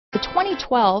The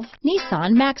 2012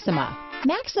 Nissan Maxima.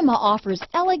 Maxima offers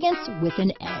elegance with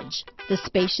an edge. The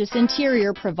spacious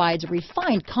interior provides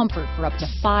refined comfort for up to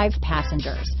 5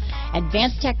 passengers.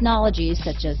 Advanced technologies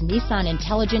such as Nissan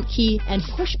Intelligent Key and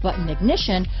push-button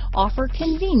ignition offer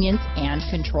convenience and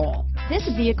control. This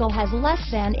vehicle has less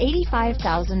than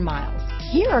 85,000 miles.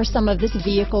 Here are some of this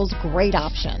vehicle's great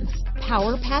options: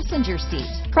 power passenger seat,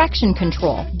 traction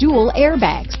control, dual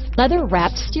airbags,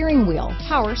 leather-wrapped steering wheel,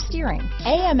 power steering,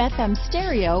 AM/FM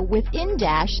stereo with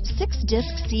in-dash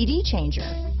 6-disc CD changer,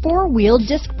 4-wheel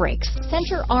disc brakes,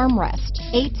 center armrest,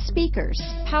 8 speakers,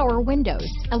 power windows,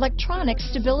 electronic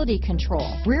stability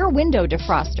control, rear window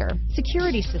defroster,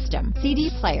 security system, CD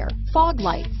player, fog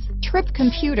lights, trip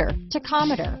computer,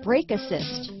 tachometer, brake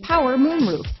assist, power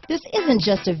moonroof. This isn't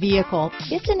just a vehicle,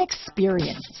 it's an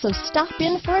experience. So stop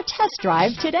in for a test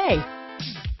drive today.